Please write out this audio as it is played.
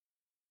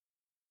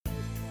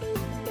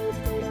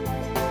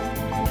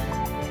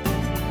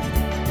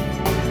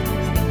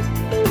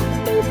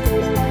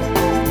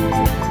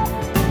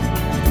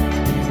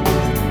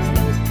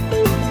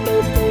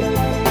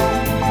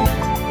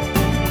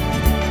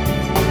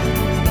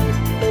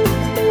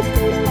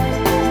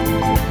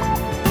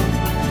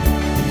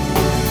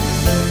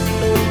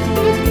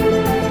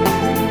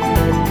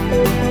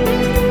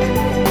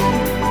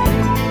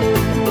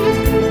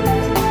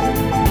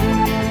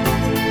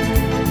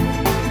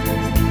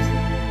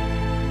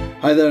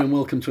Hi there and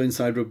welcome to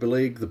Inside Rugby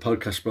League, the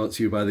podcast brought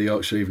to you by the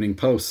Yorkshire Evening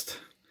Post.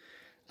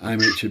 I'm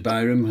Richard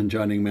Byram and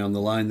joining me on the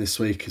line this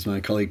week is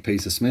my colleague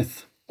Peter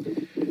Smith.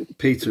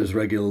 Peter, as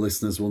regular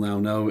listeners will now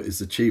know, is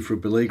the chief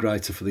rugby league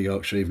writer for the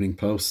Yorkshire Evening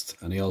Post,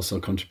 and he also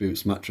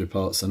contributes match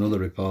reports and other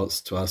reports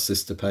to our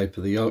sister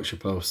paper, the Yorkshire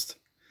Post.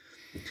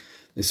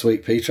 This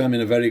week, Peter, I'm in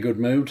a very good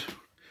mood.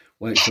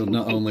 Wakefield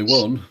not only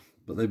won,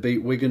 but they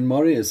beat Wigan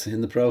Warriors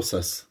in the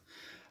process.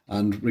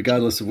 And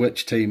regardless of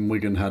which team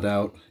Wigan had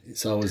out,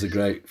 it's always a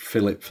great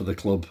fillip for the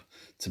club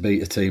to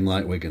beat a team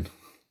like Wigan.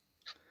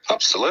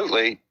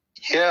 Absolutely,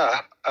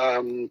 yeah.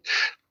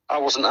 I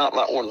wasn't at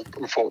that one,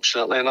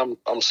 unfortunately, and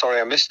I'm sorry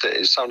I missed it.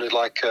 It sounded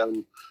like a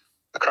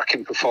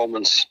cracking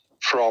performance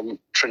from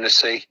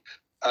Trinity,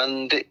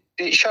 and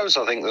it shows,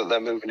 I think, that they're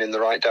moving in the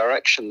right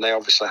direction. They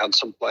obviously had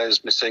some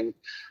players missing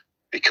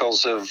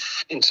because of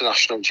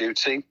international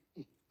duty,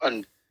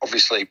 and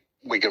obviously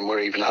Wigan were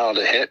even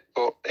harder hit,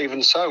 but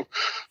even so,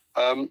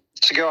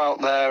 to go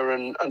out there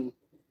and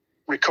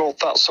record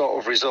that sort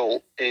of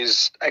result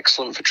is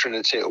excellent for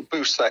Trinity. It'll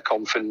boost their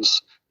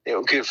confidence.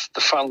 It'll give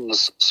the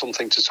fans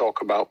something to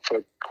talk about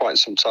for quite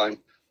some time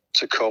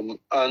to come.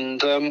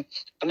 And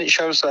it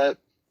shows that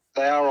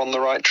they are on the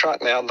right track.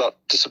 They had that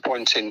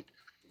disappointing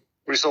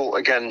result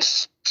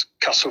against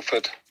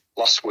Castleford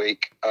last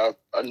week,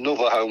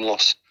 another home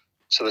loss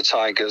to the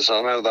Tigers.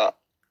 I know that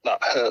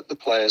hurt the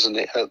players and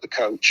it hurt the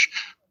coach,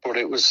 but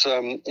it was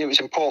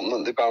important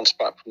that they bounced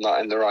back from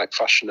that in the right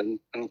fashion,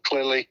 and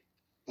clearly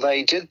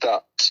they did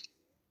that.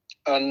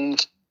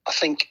 And I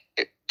think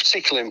it's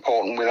particularly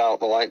important without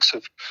the likes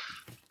of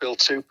Bill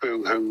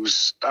Tupu,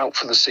 who's out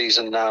for the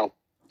season now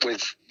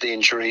with the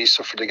injury he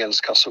suffered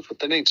against Castleford.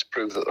 They need to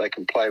prove that they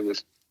can play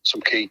with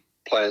some key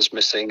players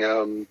missing.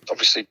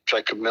 Obviously,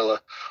 Jacob Miller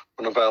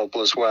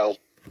unavailable as well.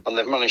 And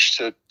they've managed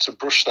to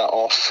brush that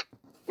off,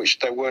 which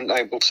they weren't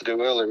able to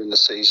do earlier in the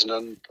season.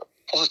 And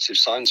positive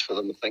signs for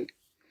them, I think.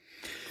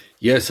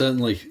 Yeah,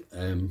 certainly.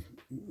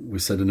 We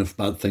said enough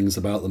bad things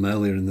about them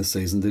earlier in the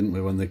season, didn't we,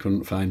 when they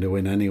couldn't find a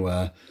win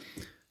anywhere.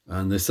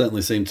 And they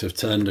certainly seem to have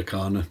turned a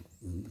corner.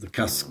 The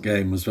Cass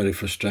game was very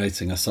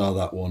frustrating. I saw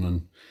that one,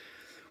 and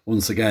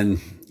once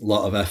again, a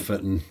lot of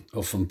effort and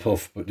huff and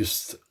puff, but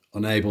just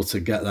unable to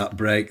get that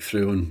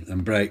breakthrough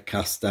and break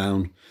Cass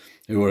down,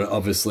 who were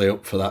obviously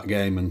up for that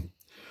game and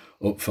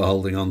up for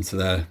holding on to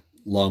their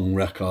long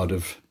record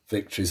of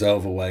victories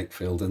over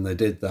Wakefield, and they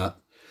did that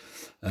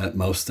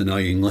most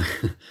annoyingly.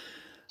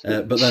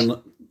 But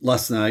then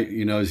last night,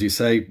 as you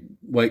say,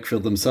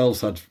 Wakefield themselves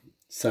had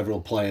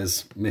several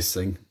players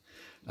missing,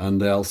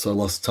 and they also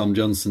lost Tom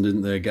Johnson,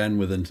 didn't they, again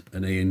with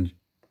a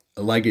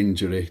leg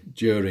injury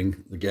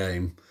during the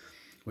game,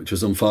 which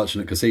was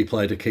unfortunate because he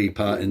played a key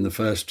part in the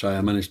first try.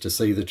 I managed to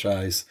see the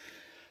tries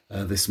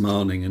this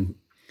morning, and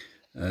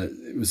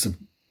it was a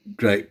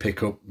great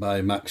pick-up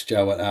by Max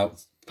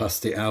Jowett,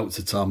 passed it out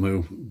to Tom,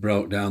 who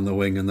broke down the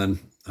wing and then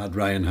had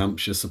Ryan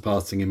Hampshire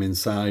supporting him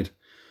inside.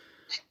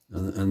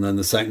 And then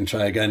the second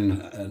try again,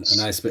 a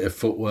nice bit of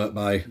footwork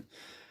by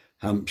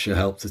Hampshire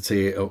helped to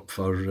tee it up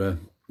for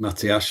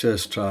Matty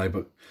Asher's try.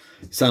 But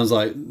it sounds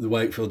like the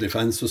Wakefield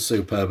defence was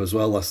superb as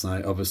well last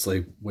night.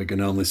 Obviously, Wigan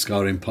only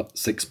scoring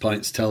 6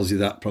 points tells you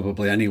that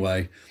probably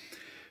anyway.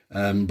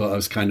 But I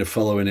was kind of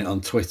following it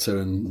on Twitter,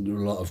 and there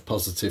were a lot of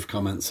positive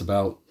comments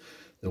about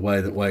the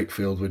way that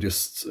Wakefield were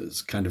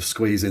just kind of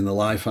squeezing the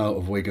life out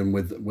of Wigan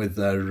with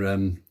their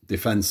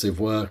defensive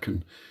work,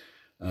 and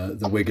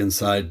the Wigan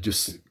side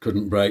just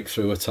couldn't break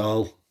through at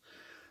all.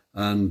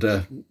 And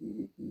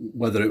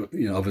whether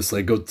it, obviously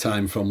a good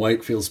time from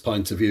Wakefield's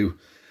point of view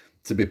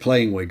to be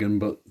playing Wigan,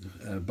 but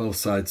both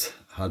sides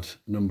had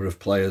a number of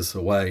players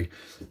away,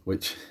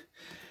 which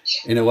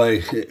in a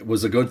way it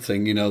was a good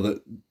thing,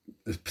 that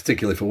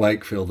particularly for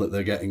Wakefield, that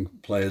they're getting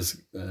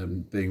players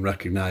being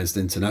recognised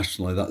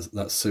internationally.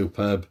 That's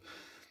superb.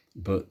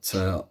 But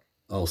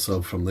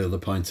also from the other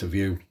point of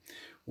view,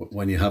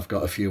 when you have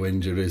got a few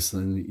injuries,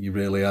 then you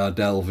really are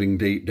delving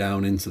deep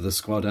down into the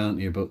squad, aren't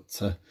you?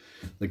 But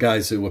the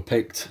guys who were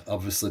picked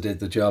obviously did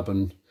the job,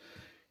 and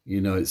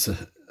it's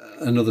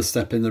another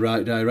step in the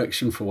right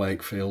direction for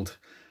Wakefield.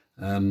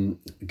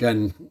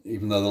 Again,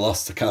 even though they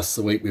lost to Cass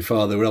the week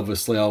before, they were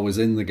obviously always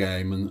in the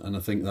game, and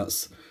I think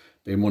that's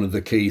been one of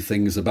the key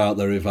things about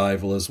the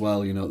revival as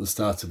well. At the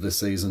start of the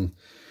season,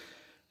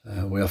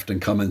 we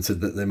often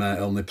commented that they might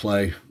only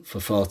play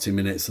for 40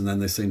 minutes and then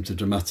they seem to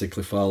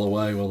dramatically fall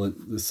away. Well,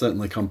 they're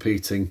certainly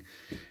competing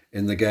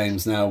in the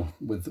games now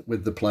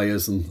with the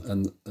players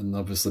and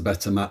obviously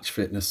better match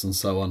fitness and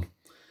so on.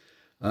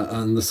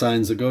 And the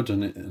signs are good,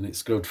 and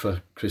it's good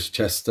for Chris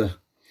Chester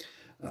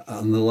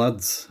and the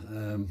lads.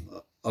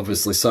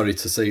 Obviously, sorry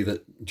to see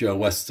that Joe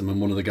Westerman,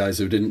 one of the guys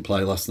who didn't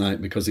play last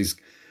night because he's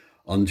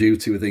on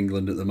duty with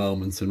England at the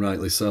moment, and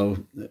rightly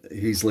so,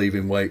 he's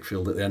leaving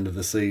Wakefield at the end of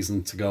the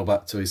season to go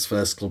back to his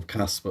first club,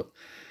 Cass. But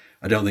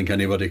I don't think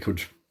anybody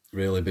could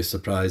really be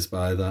surprised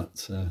by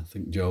that. I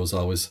think Joe's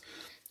always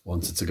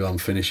wanted to go and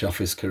finish off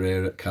his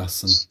career at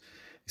Cass, and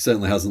he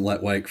certainly hasn't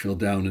let Wakefield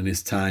down in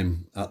his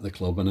time at the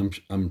club, and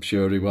I'm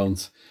sure he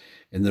won't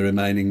in the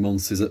remaining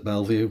months he's at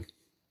Bellevue.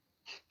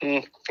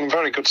 A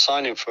very good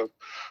signing for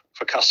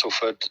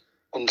Castleford.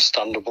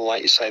 Understandable,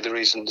 like you say, the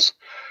reasons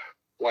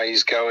why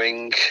he's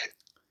going.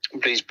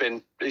 But he's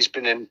been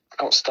in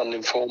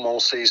outstanding form all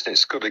season.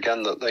 It's good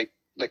again that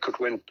they could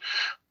win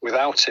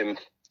without him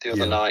the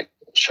other night.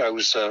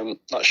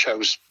 That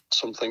shows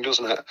something,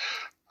 doesn't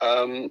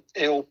it?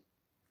 He'll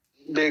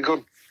be a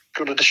good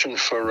addition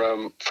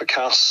for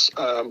Cass.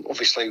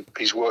 Obviously,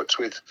 he's worked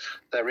with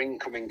their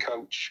incoming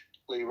coach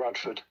Lee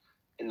Radford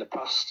in the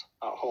past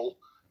at Hull,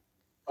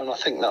 and I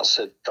think that's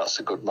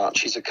a good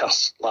match. He's a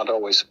Cass lad,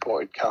 always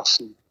supported Cass,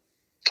 and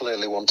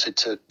clearly wanted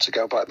to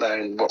go back there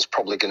in what's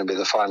probably going to be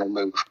the final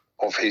move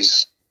of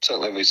his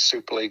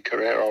Super League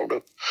career.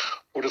 I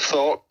would have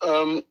thought.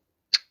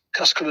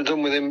 Cass could have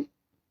done with him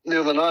the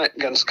other night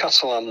against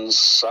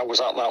Catalans. I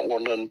was at that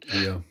one, and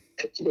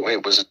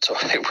it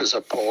was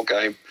a poor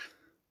game.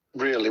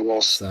 Really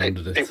was.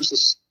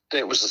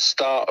 It was the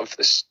start of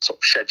this sort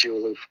of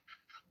schedule of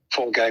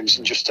 4 games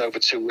in just over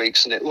 2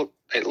 weeks, and it looked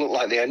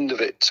like the end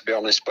of it. To be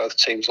honest, both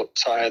teams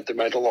looked tired. They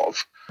made a lot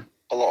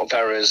of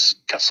errors.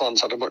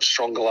 Catalans had a much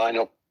stronger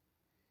lineup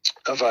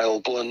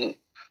available, and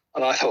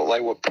I thought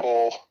they were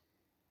poor,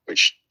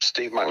 which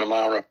Steve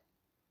McNamara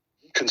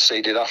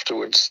conceded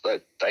afterwards.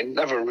 They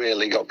never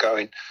really got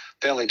going.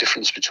 The only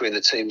difference between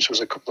the teams was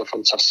a couple of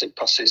fantastic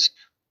passes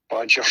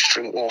by Josh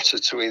Drinkwater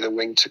to either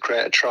wing to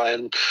create a try,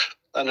 and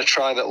a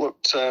try that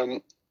looked,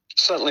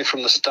 certainly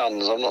from the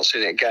stands, I've not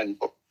seen it again,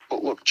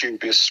 but looked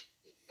dubious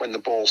when the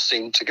ball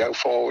seemed to go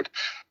forward.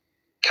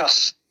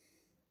 Cass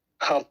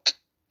had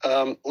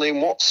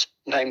Liam Watts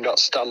named at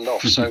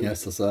standoff, so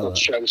yes, I saw that.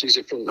 Shows he's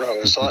a front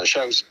rower. So that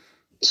shows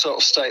the sort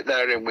of state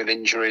they're in with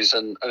injuries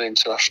and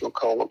international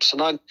call-ups.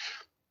 And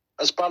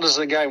as bad as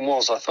the game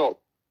was, I thought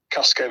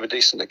Cass gave a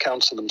decent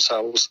account of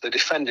themselves. They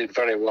defended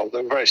very well.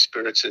 They were very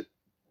spirited.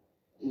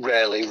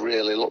 Rarely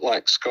really looked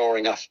like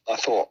scoring. I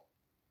thought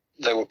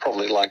they were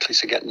probably likely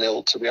to get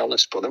nil, to be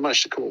honest, but they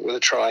managed to come up with a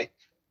try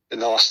in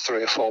the last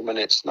 3 or 4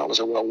 minutes, and that was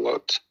a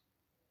well-worked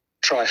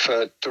try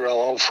for Darrell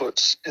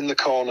Allfoots in the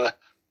corner.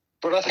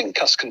 But I think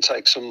Cass can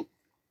take some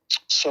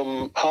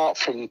heart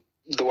from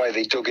the way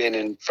they dug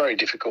in very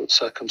difficult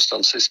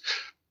circumstances.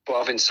 But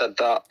having said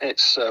that,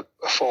 it's a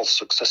 4th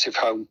successive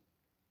home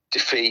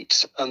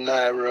defeat, and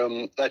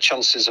their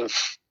chances of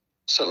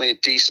certainly a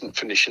decent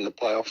finish in the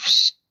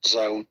playoffs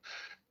zone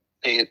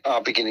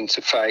are beginning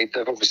to fade.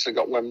 They've obviously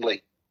got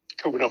Wembley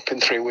coming up in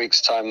 3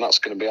 weeks' time. That's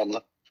going to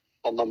be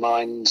on the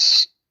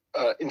minds.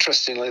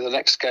 Interestingly, the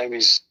next game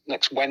is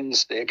next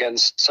Wednesday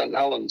against St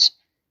Helens.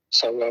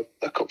 So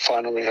a cup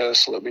final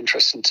rehearsal. It'll be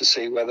interesting to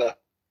see whether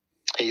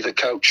either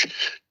coach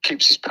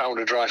keeps his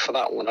powder dry for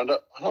that one. I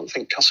don't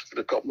think Castleford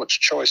have got much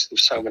choice.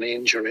 There's so many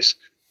injuries.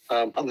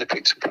 And they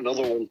picked up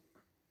another one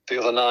the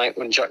other night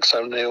when Jax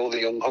O'Neill,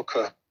 the young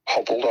hooker,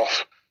 hobbled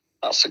off.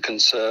 That's a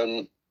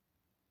concern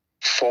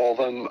for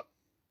them.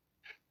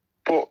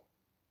 But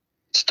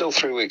still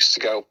 3 weeks to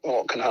go.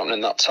 What can happen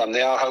in that time?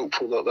 They are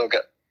hopeful that they'll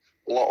get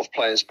a lot of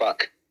players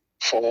back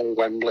for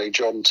Wembley.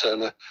 Jordan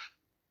Turner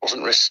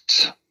wasn't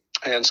risked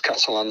against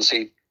Catalans.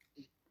 He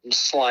had a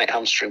slight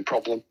hamstring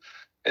problem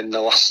in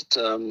the last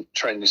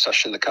training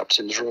session, the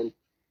captain's run.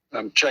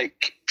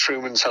 Jake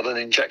Truman's had an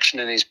injection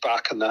in his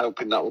back, and they're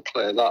hoping that will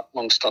clear that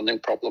long-standing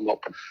problem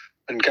up.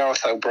 And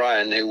Gareth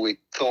O'Brien, who we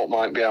thought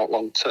might be out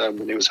long-term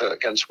when he was hurt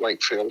against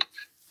Wakefield,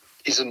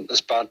 isn't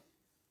as badly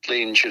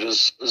injured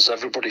as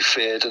everybody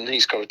feared, and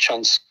he's got a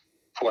chance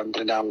for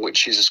Wembley now,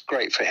 which is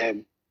great for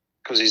him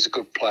because he's a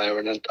good player,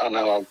 and I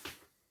know how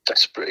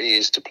desperate he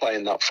is to play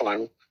in that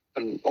final,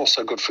 and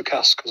also good for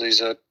Cass because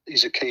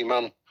he's a key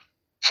man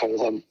for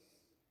them.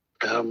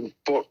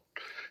 But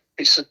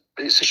it's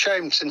a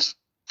shame since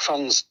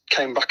fans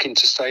came back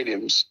into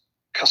stadiums.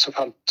 Cass have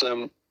had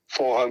 4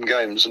 home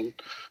games and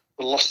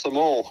lost them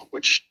all,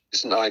 which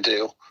isn't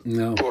ideal.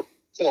 No.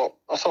 But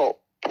I thought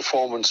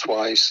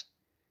performance-wise,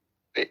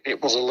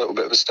 it was a little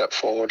bit of a step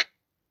forward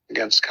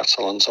against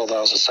Catalans,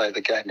 although, as I say,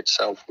 the game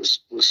itself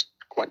was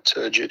quite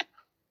turgid.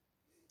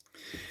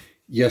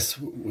 Yes,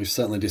 we've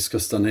certainly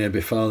discussed on here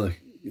before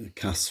the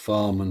Cass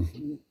form,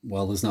 and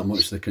there's not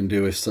much they can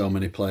do if so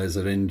many players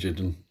are injured,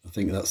 and I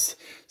think that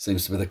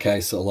seems to be the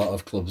case at a lot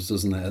of clubs,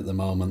 doesn't it, at the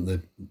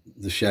moment?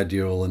 The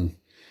schedule and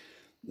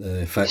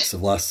the effects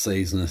of last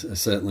season are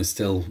certainly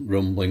still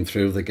rumbling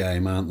through the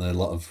game, aren't there? A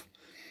lot of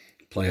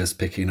players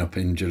picking up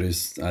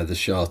injuries, either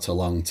short or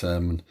long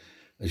term, and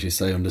as you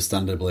say,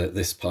 understandably at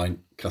this point,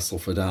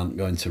 Castleford aren't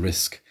going to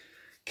risk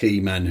key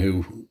men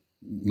who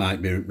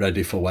might be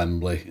ready for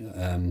Wembley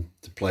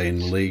to play in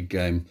the league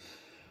game.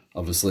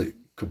 Obviously, it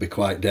could be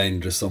quite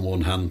dangerous on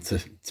one hand to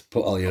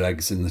put all your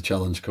eggs in the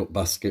Challenge Cup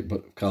basket,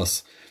 but of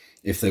course,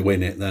 if they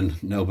win it, then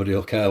nobody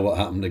will care what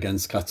happened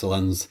against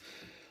Catalans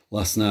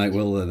last night,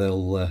 will they?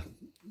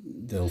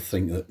 They'll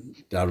think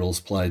that Darrell's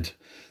played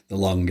the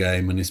long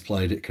game and he's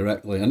played it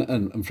correctly.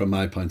 And from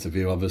my point of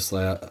view,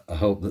 obviously, I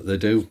hope that they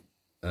do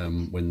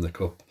win the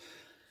cup.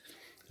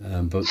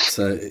 But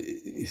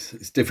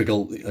it's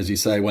difficult, as you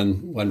say,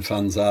 when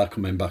fans are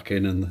coming back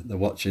in and they're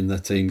watching their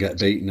team get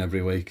beaten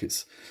every week.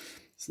 It's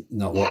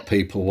not what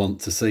people want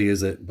to see,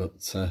 is it?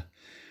 But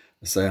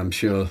I say I'm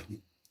sure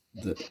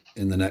that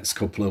in the next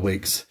couple of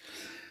weeks,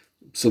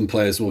 some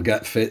players will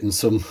get fit, and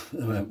some,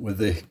 with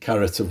the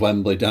carrot of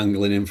Wembley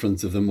dangling in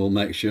front of them, will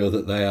make sure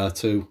that they are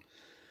too.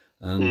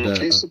 And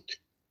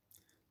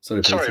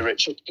sorry,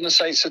 Rich. I was going to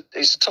say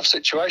it's a tough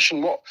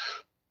situation.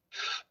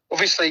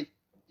 Obviously,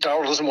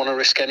 Darrell doesn't want to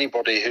risk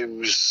anybody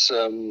who's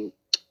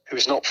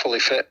not fully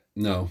fit.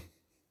 No.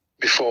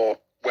 Before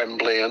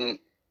Wembley, and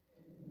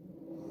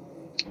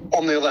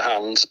on the other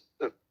hand,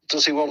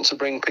 does he want to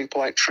bring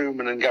people like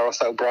Truman and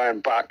Gareth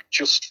O'Brien back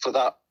just for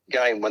that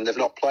game when they've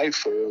not played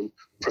for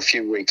a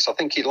few weeks? I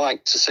think he'd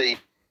like to see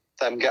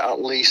them get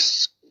at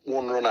least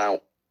one run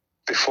out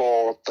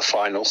before the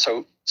final.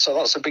 So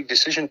that's a big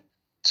decision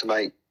to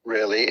make,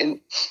 really.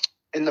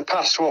 In the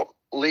past, what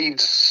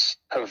Leeds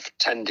have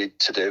tended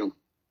to do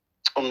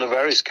under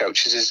various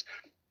coaches is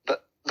that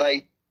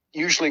they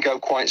usually go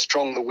quite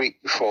strong the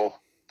week before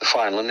the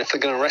final, and if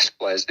they're going to rest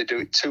players, they do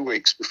it 2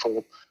 weeks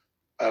before.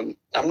 I'm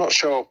not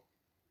sure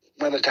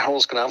whether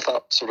Darrell's going to have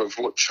that sort of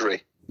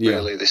luxury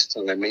really this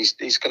time.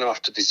 He's going to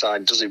have to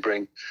decide: does he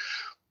bring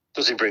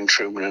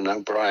Truman and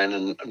O'Brien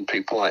and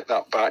people like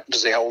that back?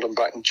 Does he hold them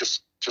back and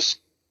just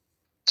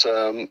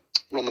run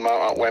them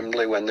out at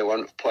Wembley when they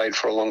won't have played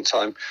for a long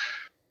time?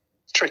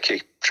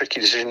 Tricky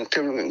decision.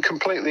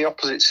 Completely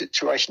opposite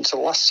situation to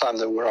the last time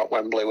they were at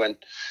Wembley when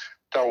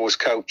Darrell was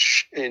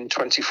coach in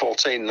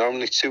 2014. There were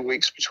only 2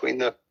 weeks between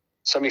the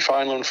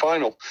semi-final and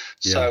final.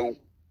 Yeah. So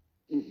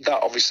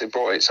that obviously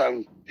brought its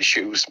own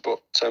issues,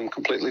 but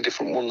completely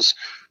different ones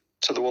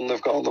to the one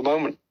they've got at the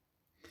moment.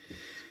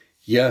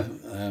 Yeah,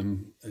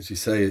 as you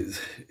say,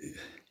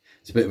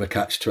 it's a bit of a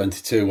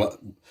catch-22.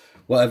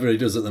 Whatever he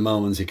does at the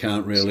moment, he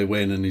can't really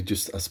win, and he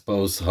just, I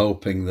suppose,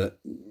 hoping that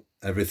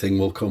everything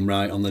will come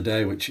right on the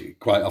day, which it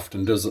quite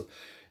often does.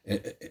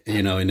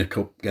 In a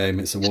cup game,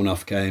 it's a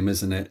one-off game,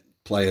 isn't it?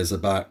 Players are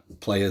back.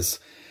 Players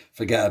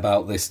forget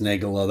about this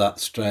niggle or that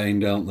strain,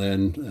 don't they?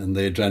 And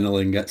the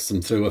adrenaline gets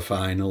them through a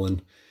final.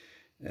 And,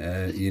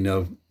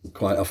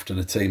 quite often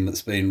a team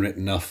that's been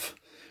written off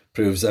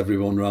proves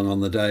everyone wrong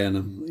on the day.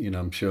 And,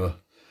 I'm sure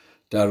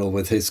Darrell,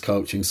 with his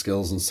coaching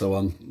skills and so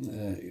on,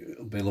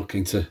 will be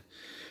looking to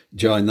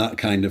join that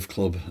kind of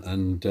club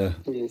and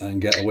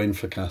get a win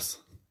for Cass.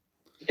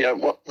 Yeah,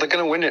 well, they're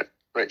going to win it,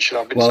 Richard.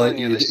 I've been telling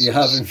you this. You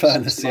have, in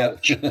fairness, yeah.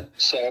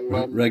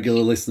 So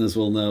regular listeners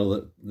will know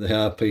that they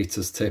are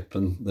Peter's tip,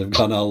 and they've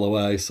gone all the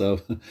way. So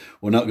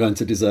we're not going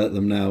to desert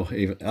them now.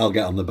 I'll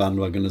get on the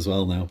bandwagon as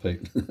well now,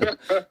 Pete. They're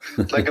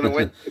going to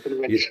win. They're going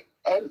to win.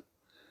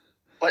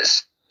 Yeah.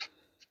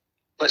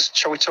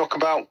 Shall we talk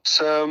about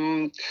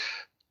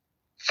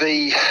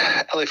the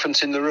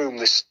elephant in the room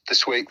this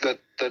week? The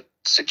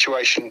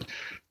situation,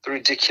 the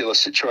ridiculous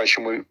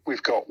situation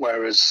we've got.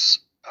 Whereas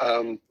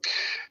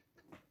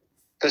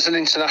there's an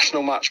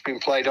international match being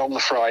played on the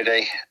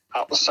Friday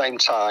at the same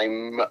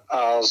time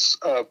as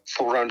a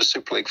full round of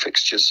Super League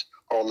fixtures,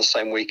 or on the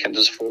same weekend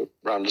as a full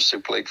round of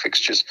Super League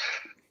fixtures.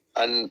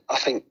 And I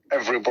think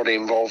everybody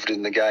involved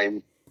in the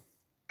game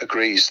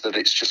agrees that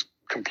it's just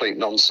complete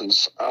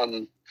nonsense.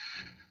 And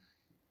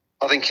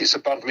I think it's a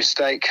bad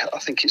mistake. I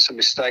think it's a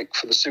mistake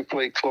for the Super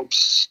League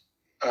clubs.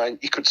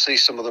 You could see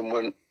some of them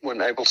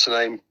weren't able to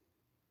name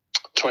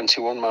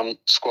 21-man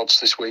squads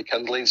this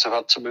weekend. Leeds have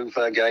had to move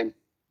their game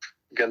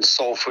against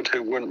Salford,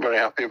 who weren't very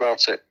happy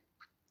about it.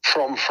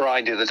 From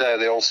Friday, the day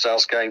of the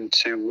All-Stars game,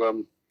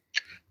 to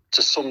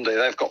Sunday,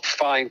 they've got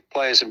 5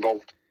 players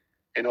involved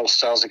in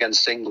All-Stars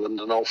against England,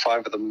 and all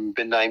 5 of them have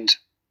been named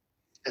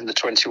in the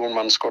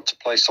 21-man squad to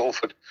play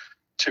Salford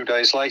 2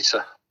 days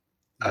later.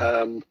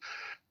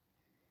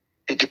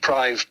 It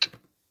deprived,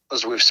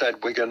 as we've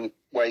said, Wigan,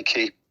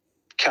 Wakey,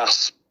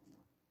 Cass,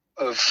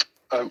 of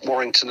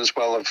Warrington as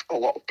well, of a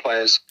lot of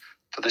players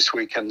for this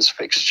weekend's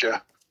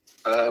fixture.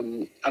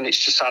 And it's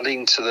just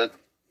adding to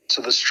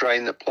the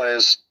strain that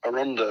players are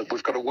under.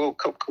 We've got a World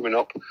Cup coming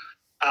up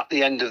at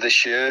the end of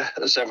this year,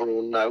 as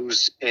everyone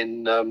knows,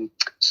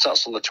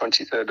 starts on the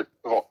 23rd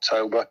of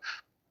October.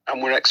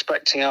 And we're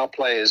expecting our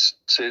players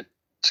to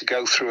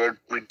go through a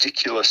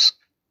ridiculous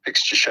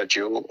fixture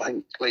schedule. I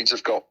think Leeds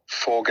have got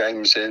 4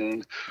 games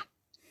in,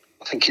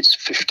 I think it's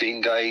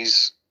 15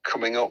 days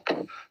coming up.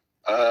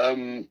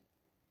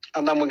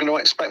 And then we're going to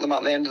expect them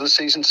at the end of the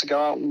season to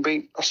go out and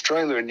beat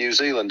Australia and New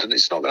Zealand, and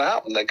it's not going to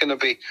happen. They're going to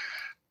be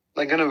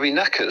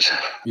knackered.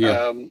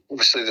 Yeah.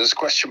 Obviously, there's a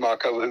question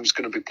mark over who's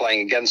going to be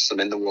playing against them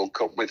in the World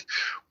Cup with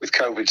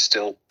COVID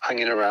still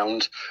hanging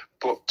around.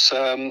 But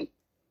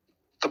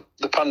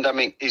the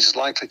pandemic is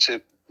likely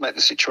to make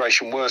the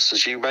situation worse,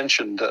 as you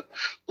mentioned. That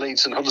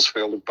Leeds and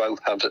Huddersfield have both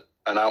had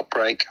an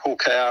outbreak. Hull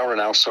KR are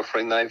now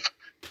suffering. They've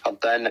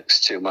had their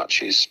next 2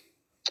 matches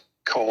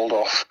called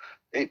off.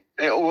 It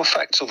will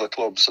affect other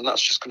clubs, and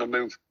that's just going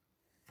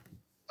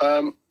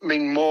to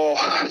mean more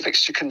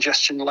fixture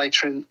congestion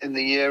later in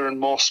the year and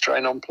more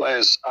strain on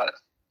players. I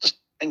just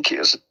think it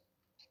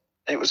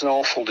was an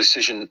awful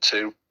decision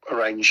to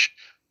arrange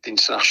the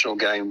international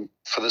game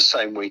for the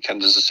same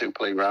weekend as the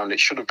Super League round. It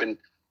should have been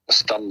a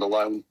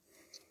standalone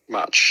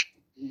match.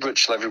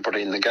 Virtually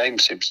everybody in the game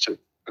seems to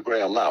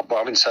agree on that. But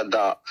having said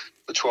that,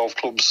 the 12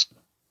 clubs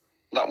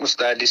that was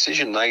their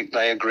decision.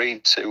 They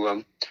agreed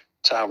to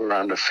have a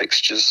round of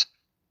fixtures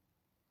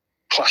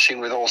clashing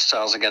with All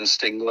Stars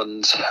against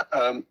England.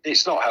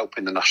 It's not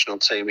helping the national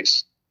team.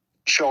 It's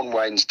Sean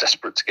Wayne's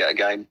desperate to get a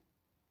game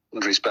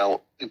under his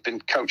belt. He's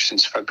been coached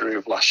since February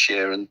of last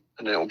year, and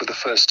it'll be the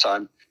first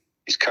time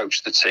he's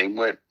coached the team.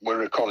 We're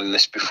recording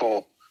this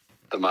before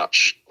the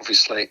match,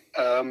 obviously,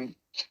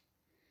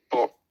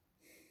 but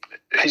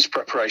his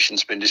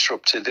preparation's been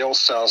disrupted. The All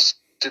Stars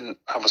didn't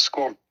have a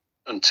squad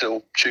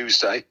until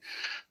Tuesday,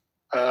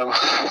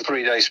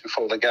 3 days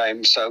before the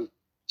game. So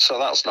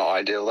that's not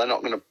ideal. They're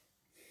not going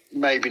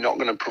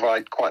to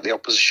provide quite the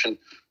opposition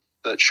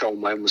that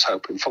Sean Wayne was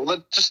hoping for.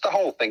 Just the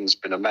whole thing's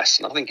been a mess,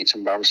 and I think it's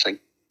embarrassing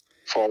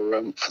for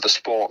the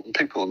sport. And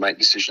people who make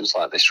decisions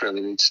like this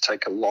really need to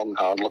take a long,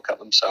 hard look at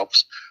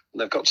themselves,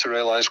 and they've got to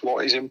realise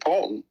what is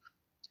important.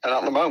 And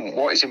at the moment,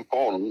 what is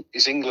important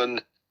is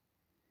England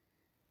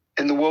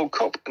in the World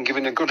Cup and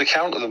giving a good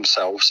account of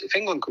themselves. If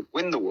England could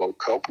win the World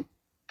Cup, it'd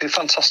be a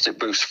fantastic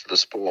boost for the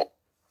sport.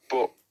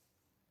 But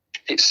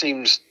it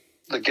seems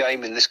the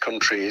game in this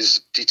country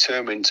is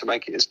determined to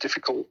make it as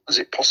difficult as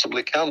it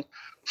possibly can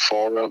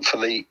for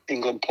the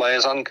England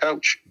players and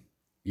coach.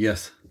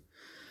 Yes,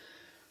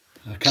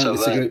 I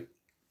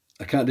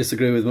can't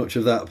disagree with much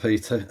of that,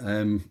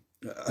 Peter.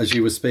 As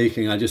you were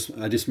speaking, I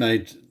just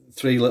made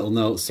 3 little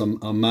notes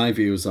on my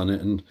views on it,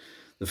 and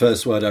the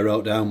first word I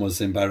wrote down was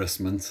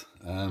embarrassment,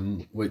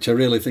 which I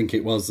really think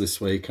it was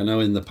this week. I know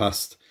in the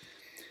past,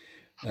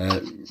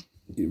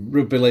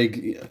 rugby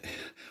league,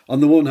 on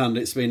the one hand,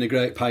 it's been a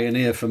great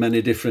pioneer for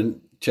many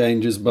different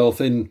changes,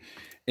 both in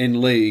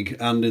league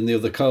and in the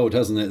other code,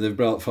 hasn't it? They've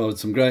brought forward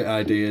some great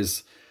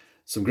ideas,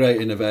 some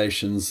great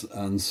innovations,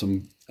 and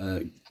some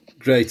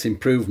great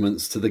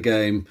improvements to the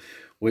game,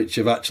 which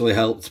have actually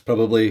helped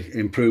probably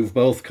improve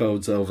both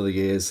codes over the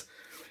years.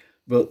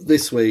 But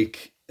this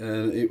week,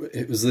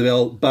 it was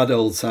the bad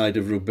old side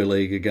of rugby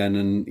league again,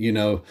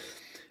 and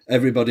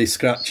everybody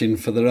scratching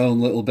for their own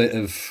little bit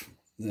of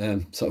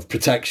sort of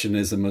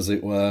protectionism, as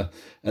it were,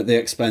 at the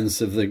expense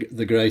of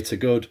the greater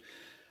good.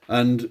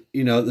 And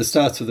at the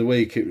start of the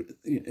week,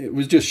 it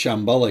was just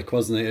shambolic,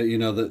 wasn't it?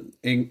 That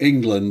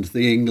England,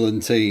 the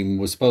England team,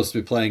 was supposed to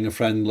be playing a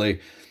friendly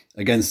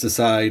against a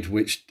side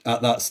which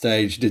at that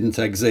stage didn't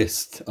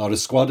exist, or a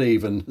squad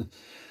even,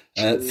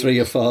 3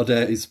 or 4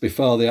 days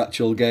before the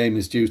actual game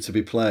is due to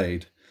be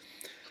played.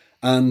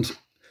 And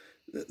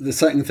the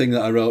second thing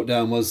that I wrote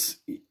down was,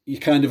 you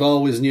kind of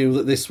always knew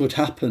that this would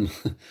happen.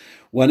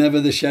 Whenever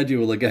they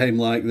schedule a game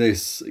like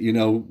this,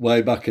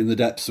 way back in the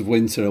depths of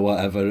winter or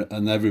whatever,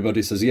 and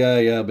everybody says, yeah,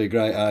 it'll be a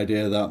great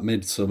idea, that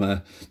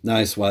midsummer,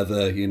 nice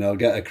weather,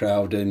 get a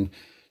crowd in,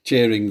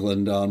 cheer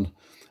England on.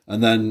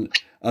 And then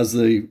as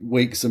the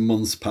weeks and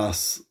months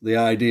pass, the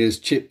idea is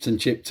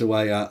chipped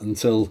away at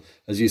until,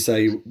 as you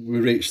say, we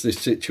reach this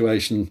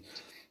situation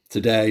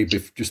today,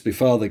 just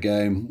before the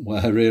game,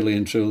 where really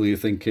and truly you're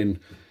thinking,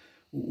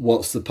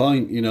 what's the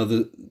point?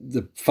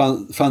 The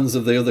fans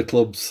of the other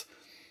clubs,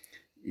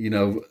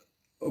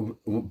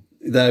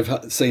 they've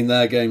seen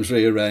their games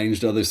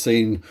rearranged, or they've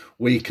seen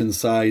weakened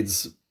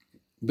sides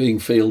being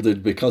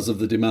fielded because of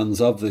the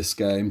demands of this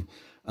game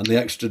and the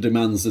extra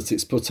demands that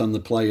it's put on the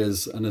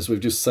players. And as we've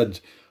just said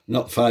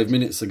not 5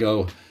 minutes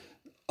ago,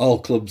 all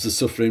clubs are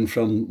suffering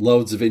from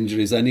loads of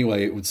injuries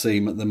anyway, it would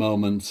seem, at the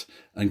moment,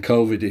 and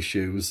COVID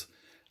issues.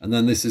 And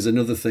then this is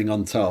another thing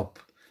on top.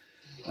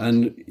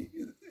 And,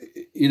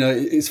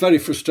 it's very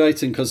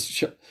frustrating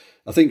because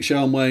I think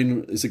Sean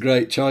Wayne is a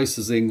great choice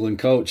as the England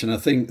coach. And I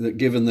think that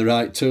given the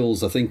right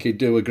tools, I think he'd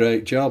do a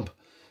great job.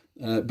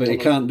 But he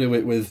can't do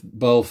it with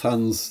both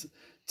hands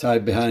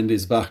tied behind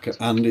his back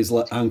and his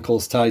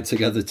ankles tied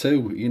together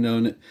too,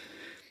 and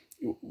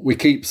we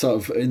keep sort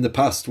of, in the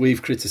past,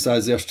 we've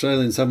criticised the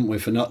Australians, haven't we,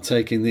 for not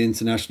taking the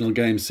international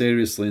game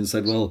seriously, and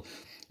said, well,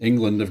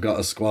 England have got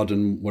a squad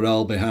and we're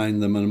all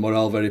behind them and we're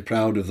all very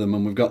proud of them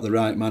and we've got the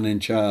right man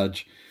in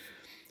charge.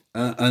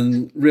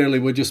 And really,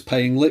 we're just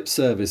paying lip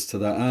service to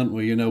that, aren't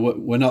we?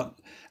 We're not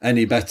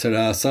any better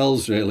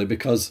ourselves, really,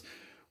 because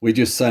we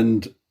just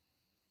send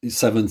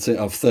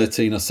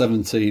 13 or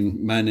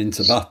 17 men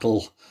into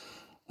battle,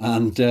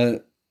 and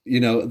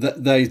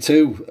they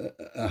too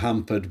are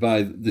hampered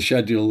by the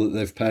schedule that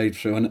they've paid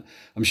through. And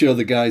I'm sure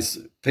the guys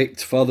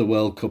picked for the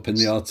World Cup in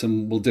the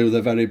autumn will do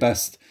their very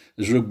best,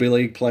 as rugby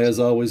league players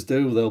always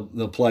do.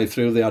 They'll play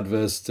through the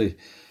adversity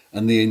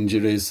and the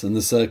injuries and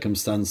the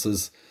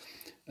circumstances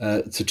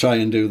to try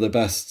and do the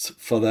best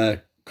for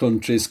their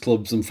countries,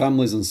 clubs and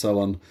families and so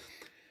on.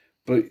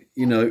 But,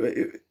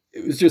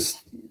 it was just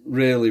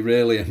really,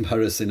 really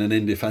embarrassing and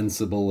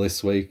indefensible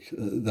this week,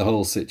 the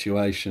whole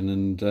situation,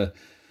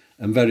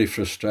 and very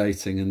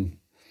frustrating and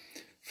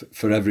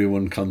for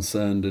everyone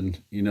concerned.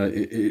 And,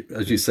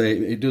 as you say,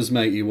 it does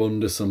make you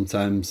wonder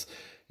sometimes.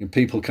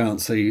 People can't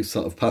see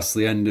sort of past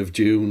the end of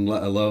June,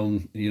 let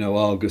alone,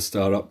 August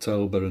or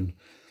October. And,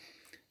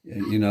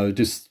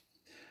 just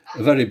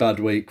a very bad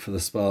week for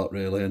the sport,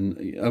 really.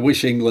 And I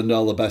wish England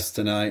all the best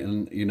tonight.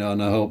 And,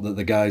 and I hope that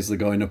the guys they're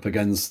going up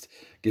against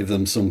give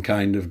them some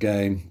kind of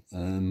game.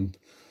 And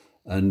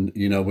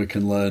we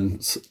can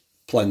learn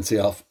plenty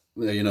off,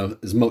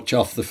 as much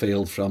off the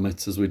field from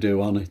it as we do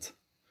on it.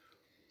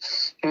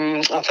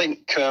 I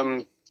think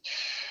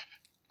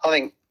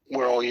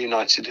we're all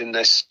united in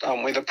this,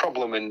 aren't we? The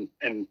problem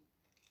in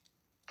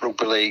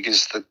rugby league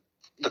is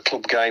the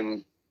club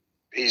game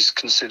is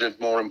considered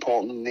more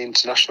important than the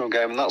international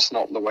game, and that's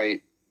not the way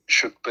it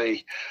should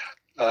be.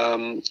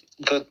 On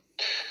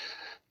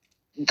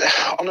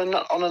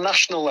a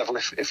national level,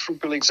 if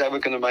rugby league's ever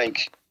going to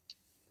make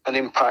an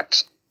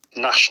impact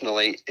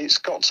nationally, it's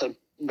got to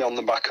be on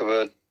the back of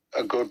a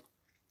good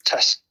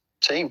test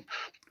team.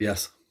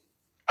 Yes.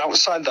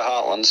 Outside the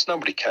heartlands,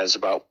 nobody cares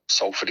about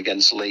Salford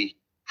against Lee,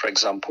 for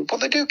example, but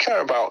they do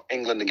care about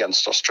England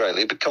against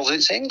Australia because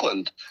it's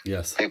England.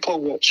 Yes. People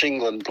watch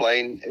England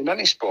playing in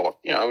any sport.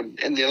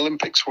 In the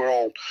Olympics, we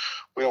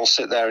all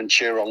sit there and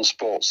cheer on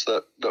sports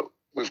that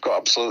we've got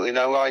absolutely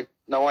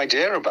no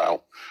idea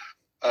about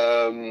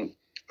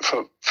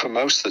for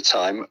most of the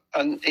time,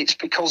 and it's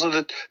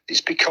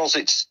because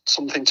it's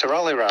something to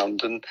rally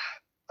around, and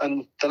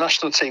the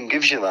national team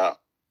gives you that,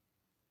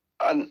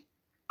 and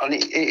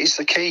it is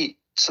the key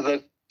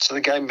to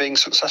the game being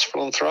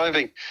successful and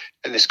thriving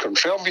in this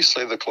country.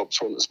 Obviously, the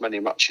clubs want as many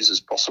matches as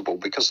possible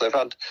because they've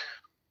had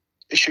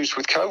issues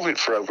with COVID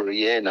for over a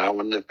year now,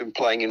 and they've been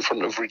playing in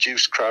front of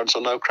reduced crowds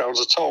or no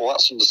crowds at all.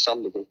 That's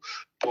understandable,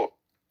 but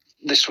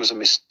this was a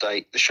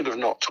mistake. They should have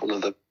knocked one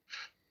of the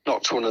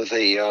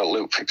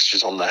loop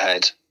fixtures on the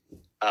head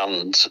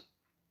and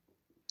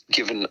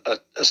given a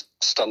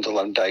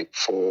standalone date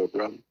for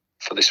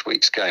this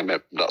week's game.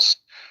 That's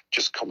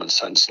just common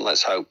sense, and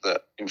let's hope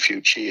that in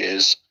future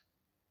years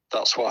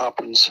that's what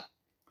happens.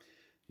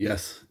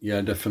 Yes,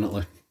 yeah,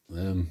 definitely.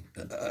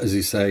 As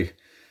you say,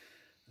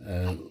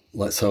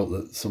 let's hope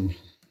that some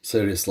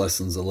serious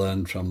lessons are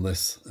learned from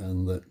this,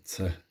 and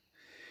that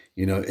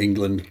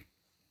England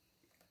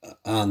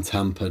aren't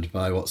hampered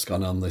by what's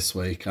gone on this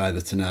week, either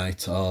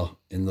tonight or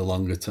in the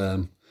longer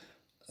term.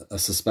 I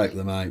suspect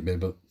there might be,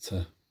 but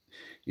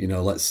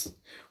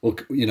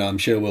I'm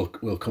sure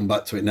we'll come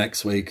back to it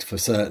next week for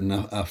certain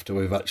after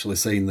we've actually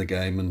seen the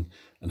game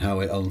and how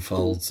it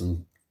unfolds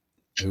and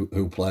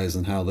who plays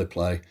and how they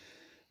play,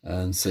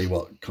 and see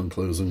what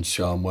conclusions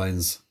Sean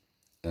Wayne's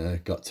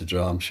got to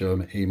draw. I'm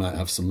sure he might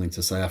have something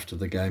to say after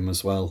the game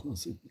as well.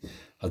 It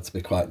had to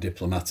be quite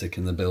diplomatic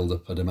in the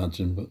build-up, I'd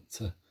imagine,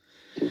 but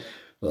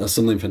that's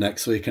something for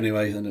next week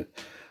anyway. And I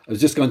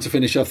was just going to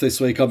finish off this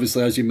week.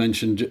 Obviously, as you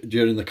mentioned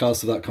during the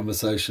course of that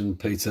conversation,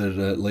 Peter,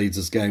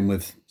 Leeds' game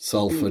with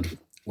Salford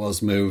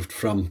was moved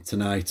from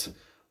tonight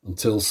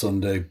until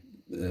Sunday,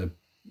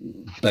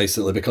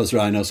 basically because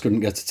Rhinos couldn't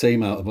get a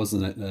team out of,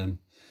 wasn't it?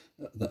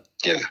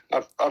 Yeah,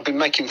 I've been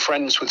making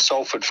friends with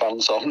Salford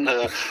fans on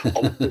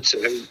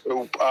Twitter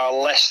who are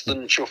less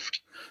than chuffed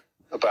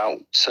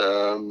about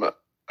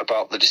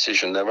the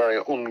decision. They're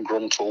very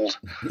ungruntled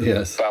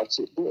about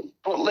it.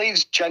 But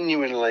Leeds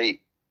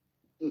genuinely,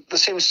 there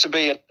seems to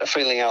be a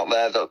feeling out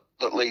there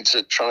that Leeds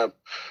are trying to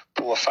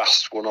pull a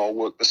fast one or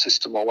work the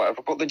system or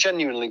whatever, but they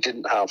genuinely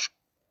didn't have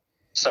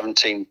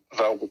 17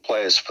 available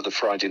players for the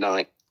Friday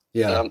night.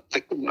 Yeah,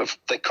 they couldn't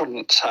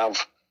have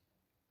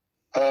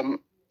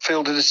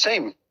fielded a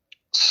team,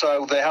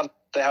 so they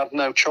had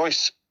no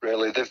choice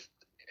really.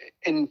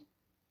 In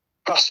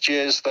past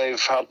years they've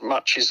had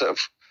matches that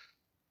have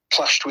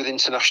clashed with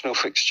international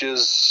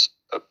fixtures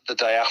the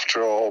day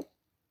after or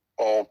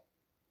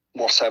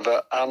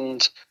whatever,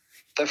 and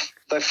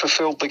they've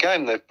fulfilled the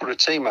game. They've put a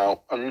team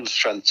out, an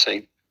understrength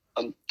team,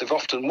 and they've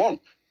often won.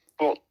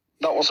 But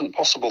that wasn't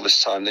possible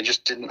this time. They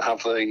just didn't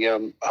have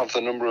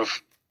the number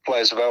of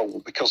players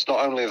available, because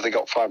not only have they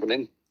got 5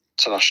 on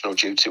international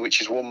duty, which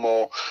is one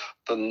more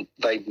than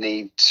they'd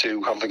need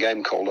to have the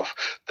game called off,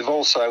 they've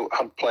also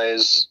had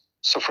players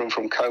suffering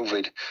from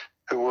COVID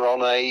who were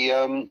on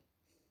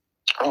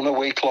a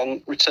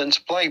week-long return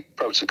to play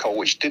protocol,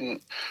 which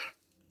didn't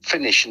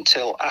finish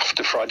until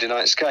after Friday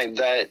night's game.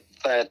 They're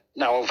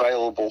now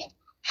available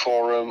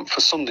for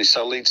Sunday,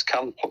 so Leeds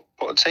can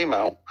put a team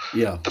out.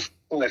 Yeah, the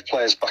 5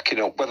 players backing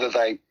up. Whether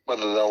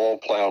they'll all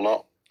play or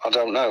not, I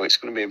don't know. It's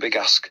going to be a big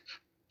ask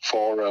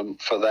for them.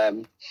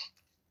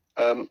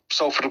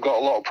 Salford have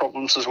got a lot of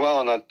problems as well,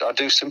 and I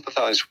do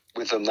sympathise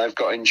with them. They've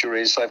got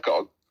injuries. They've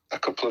got a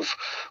couple of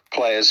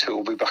players who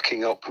will be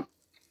backing up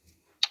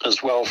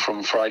as well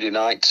from Friday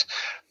night.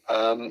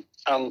 And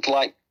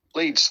like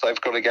Leeds,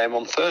 they've got a game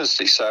on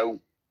Thursday,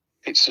 so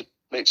it's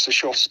a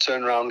shorter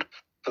turnaround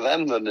for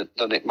them than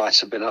it might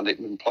have been had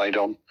it been played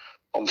on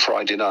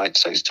Friday night.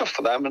 So it's tough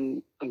for them,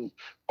 and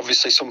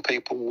obviously some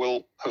people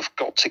will have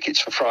got tickets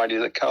for Friday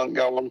that can't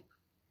go on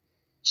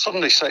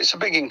Sunday. So it's a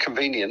big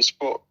inconvenience,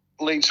 but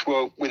Leeds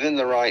were within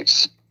the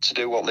rights to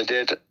do what they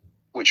did,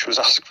 which was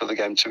ask for the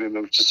game to be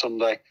moved to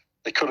Sunday.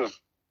 They could have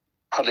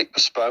had it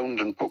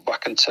postponed and put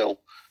back until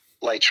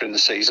later in the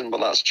season, but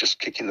that's just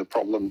kicking the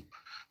problem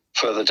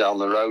further down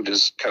the road,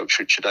 as Coach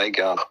Richard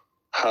Agar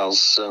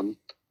has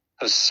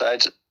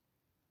said.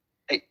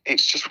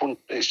 It's just one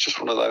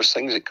of those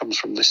things. It comes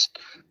from this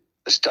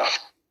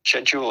daft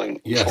scheduling.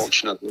 Yes.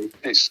 Unfortunately,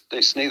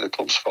 it's neither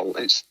club's fault.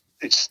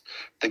 It's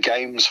the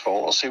game's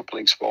fault or Super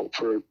League's fault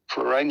for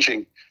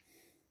arranging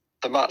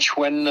the match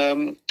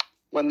when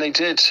they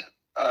did.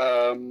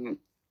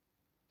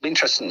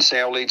 Interesting to see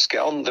how Leeds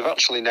get on. They've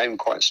actually named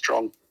quite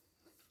strong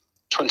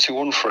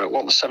 21 for it.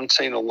 What the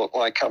 17 will look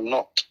like, I'm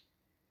not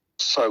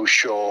so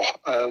sure.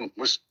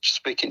 Was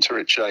speaking to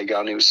Richard Agar,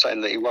 and he was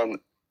saying that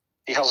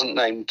he hasn't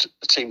named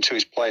the team to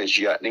his players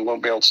yet, and he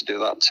won't be able to do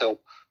that until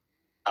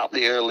at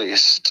the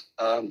earliest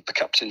the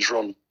captain's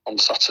run on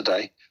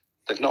Saturday.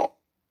 They've not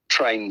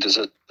trained as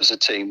a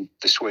team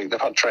this week.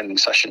 They've had training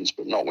sessions,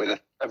 but not with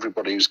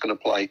everybody who's going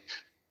to play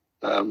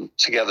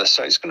together.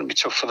 So it's going to be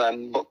tough for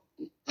them. But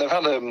they've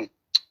had a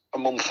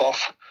month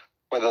off.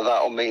 Whether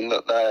that'll mean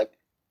that they're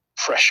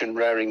fresh and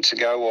raring to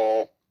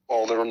go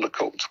or they're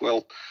undercooked,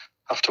 we'll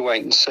have to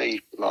wait and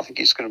see. I think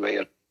it's going to be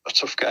a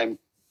tough game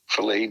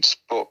for Leeds,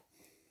 but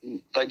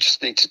they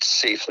just need to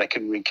see if they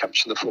can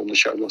recapture the form they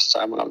showed last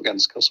time out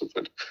against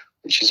Castleford,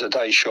 which is a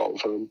day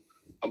short of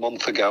a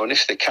month ago. And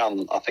if they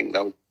can, I think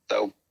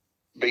they'll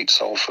beat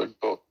Salford.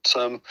 But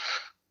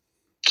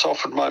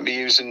Salford might be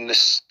using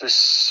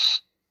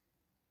this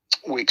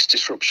week's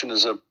disruption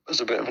as a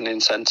bit of an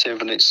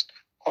incentive, and it's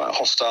quite a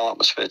hostile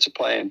atmosphere to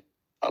play in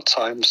at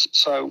times.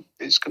 So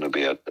it's going to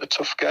be a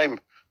tough game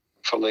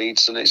for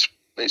Leeds, and it's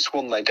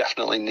one they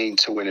definitely need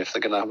to win if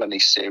they're going to have any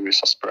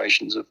serious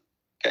aspirations of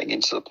getting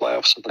into the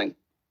playoffs, I think.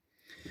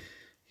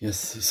 Yes,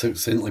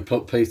 succinctly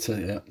put,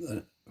 Peter. Yeah.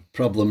 A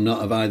problem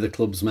not of either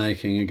club's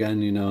making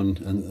again,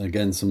 and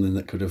again something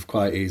that could have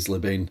quite easily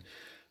been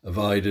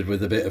avoided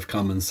with a bit of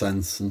common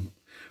sense. And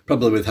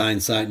probably with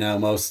hindsight now,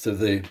 most of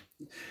the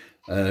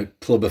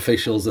club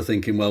officials are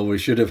thinking, well, we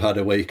should have had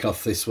a week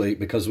off this week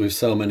because we've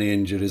so many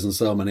injuries and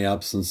so many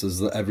absences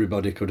that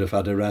everybody could have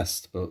had a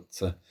rest. But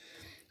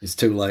it's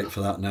too late for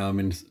that now. I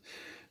mean,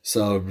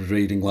 so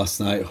reading last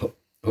night,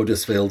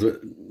 Huddersfield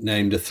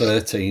named a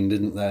 13,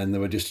 didn't they? And they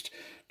were just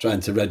trying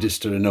to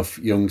register enough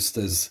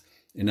youngsters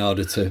in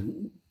order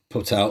to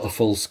put out a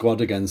full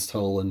squad against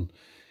Hull. And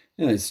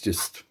it's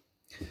just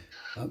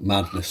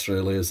madness,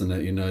 really, isn't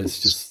it? It's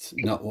just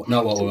not what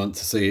we want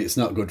to see. It's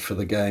not good for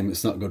the game.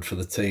 It's not good for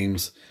the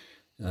teams.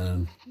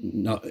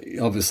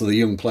 Obviously, the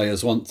young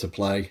players want to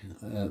play.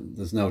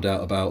 There's no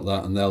doubt about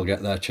that, and they'll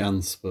get their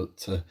chance.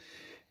 But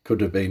could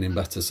have been in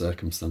better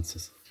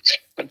circumstances.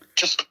 But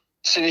just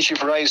as soon as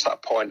you've raised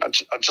that point,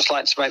 I'd just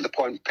like to make the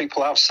point.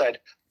 People have said,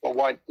 well,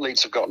 why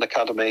Leeds have got an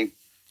academy,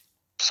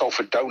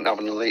 Salford don't have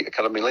an elite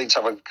academy. Leeds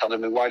have an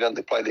academy. Why don't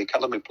they play the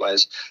academy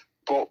players?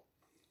 But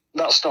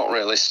that's not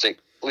realistic.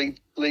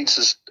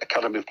 Leeds'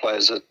 academy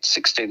players are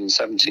 16 and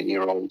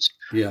 17-year-olds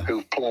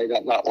who've played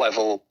at that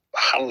level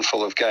a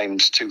handful of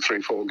games, 2,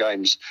 3, 4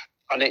 games.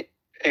 And it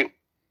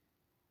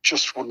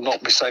just would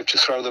not be safe to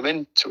throw them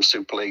into a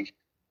Super League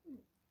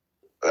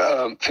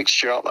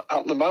fixture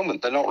at the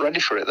moment. They're not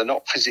ready for it. They're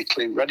not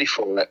physically ready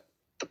for it.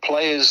 The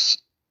players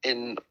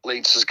in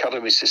Leeds'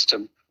 academy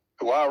system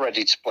who are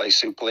ready to play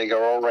Super League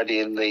are already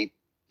in the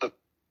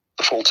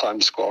full-time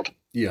squad.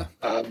 Yeah.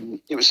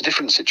 It was a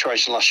different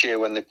situation last year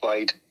when they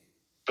played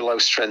below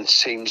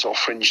strength teams or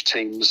fringe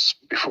teams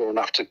before and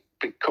after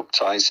big cup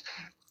ties,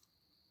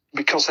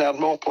 because they had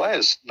more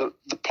players. The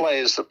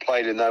players that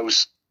played in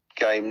those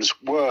games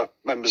were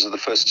members of the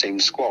first team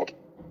squad.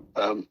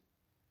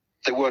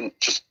 They weren't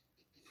just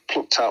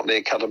plucked out of the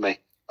academy.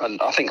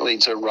 And I think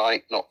Leeds are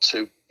right not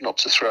to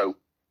throw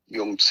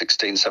young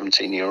 16,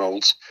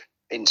 17-year-olds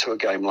into a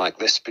game like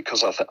this,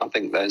 because I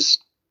think there's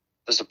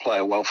a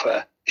player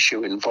welfare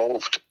issue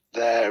involved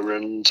there,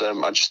 and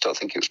I just don't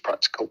think it was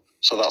practical.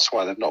 So that's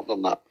why they've not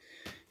done that.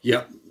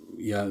 Yeah,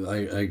 I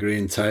agree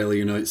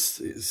entirely.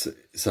 It's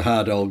a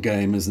hard old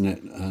game, isn't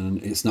it?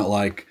 And it's not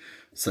like,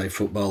 say,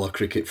 football or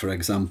cricket, for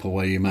example,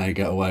 where you may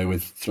get away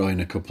with throwing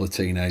a couple of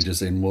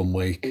teenagers in one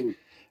week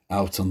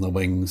out on the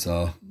wings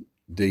or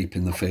deep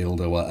in the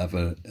field or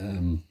whatever.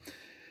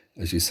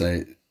 As you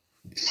say,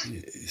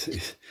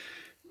 it's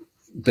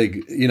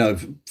big,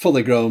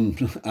 fully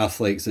grown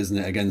athletes, isn't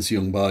it, against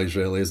young boys,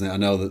 really, isn't it? I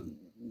know that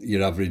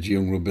your average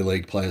young rugby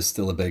league player is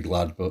still a big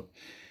lad, but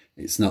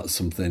it's not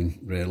something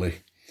really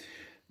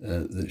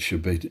that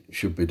should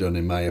be done,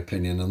 in my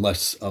opinion,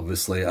 unless,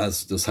 obviously,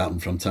 as does happen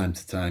from time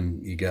to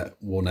time, you get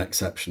one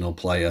exceptional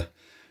player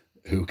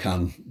who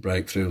can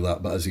break through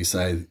that. But as you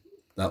say,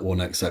 that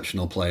one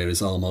exceptional player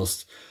is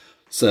almost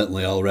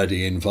certainly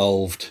already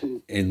involved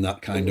in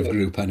that kind of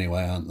group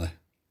anyway, aren't they?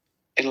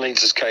 In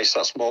Leeds' case,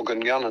 that's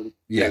Morgan Gannon,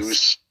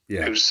 who's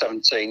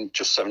 17,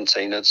 just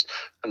 17, and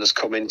has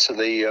come into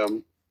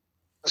the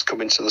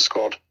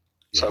squad.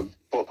 Yeah. So,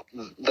 but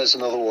there's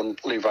another one,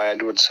 Levi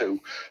Edwards, who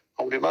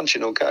I would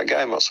imagine will get a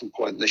game at some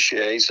point this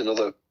year. He's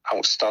another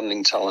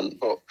outstanding talent,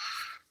 but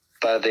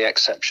they're the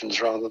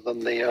exceptions rather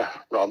than the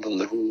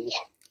rule.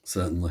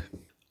 Certainly.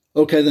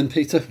 Okay then,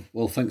 Peter.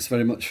 Well, thanks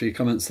very much for your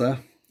comments there.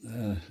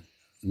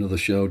 Another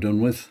show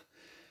done with.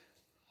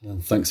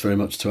 And thanks very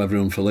much to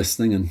everyone for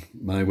listening, and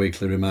my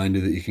weekly reminder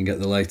that you can get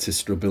the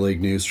latest Rugby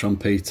League news from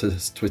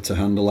Peter's Twitter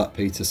handle at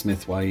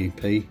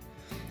PeterSmithYEP,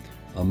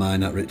 or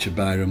mine at Richard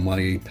Byron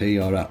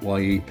YEP, or at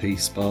YEP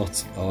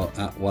Sports, or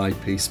at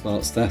YP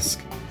Sports Desk.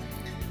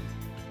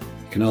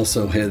 You can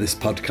also hear this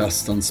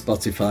podcast on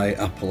Spotify,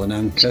 Apple and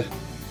Anchor.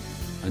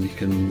 and you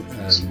can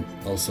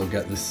also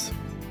get this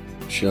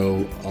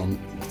show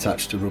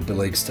attached to Rugby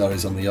League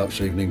Stories on the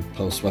Yorkshire Evening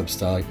Post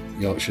website,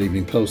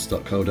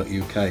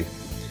 yorkshireeveningpost.co.uk.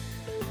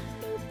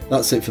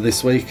 That's it for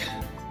this week.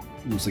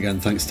 Once again,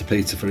 thanks to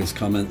Peter for his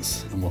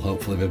comments, and we'll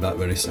hopefully be back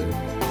very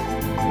soon.